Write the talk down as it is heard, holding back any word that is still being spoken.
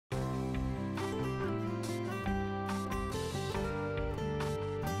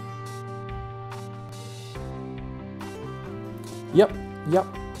Yep,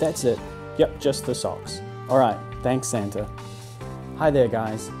 that's it. Yep, just the socks. Alright, thanks Santa. Hi there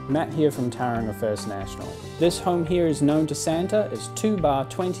guys, Matt here from Tauranga First National. This home here is known to Santa as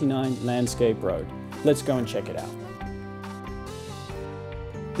 2/29 Landscape Road. Let's go and check it out.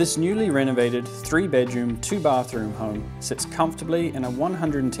 This newly renovated 3-bedroom, 2-bathroom home sits comfortably in a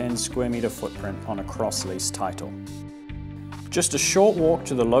 110 square metre footprint on a cross-lease title. Just a short walk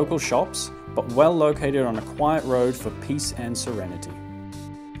to the local shops, but well located on a quiet road for peace and serenity.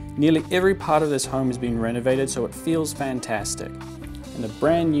 Nearly every part of this home has been renovated so it feels fantastic, and the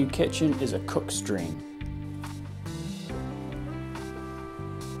brand new kitchen is a cook's dream.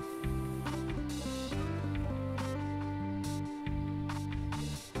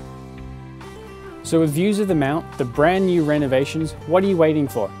 So with views of the Mount, the brand new renovations, what are you waiting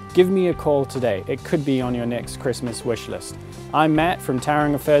for? Give me a call today. It could be on your next Christmas wish list. I'm Matt from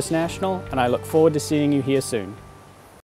Tauranga First National, and I look forward to seeing you here soon.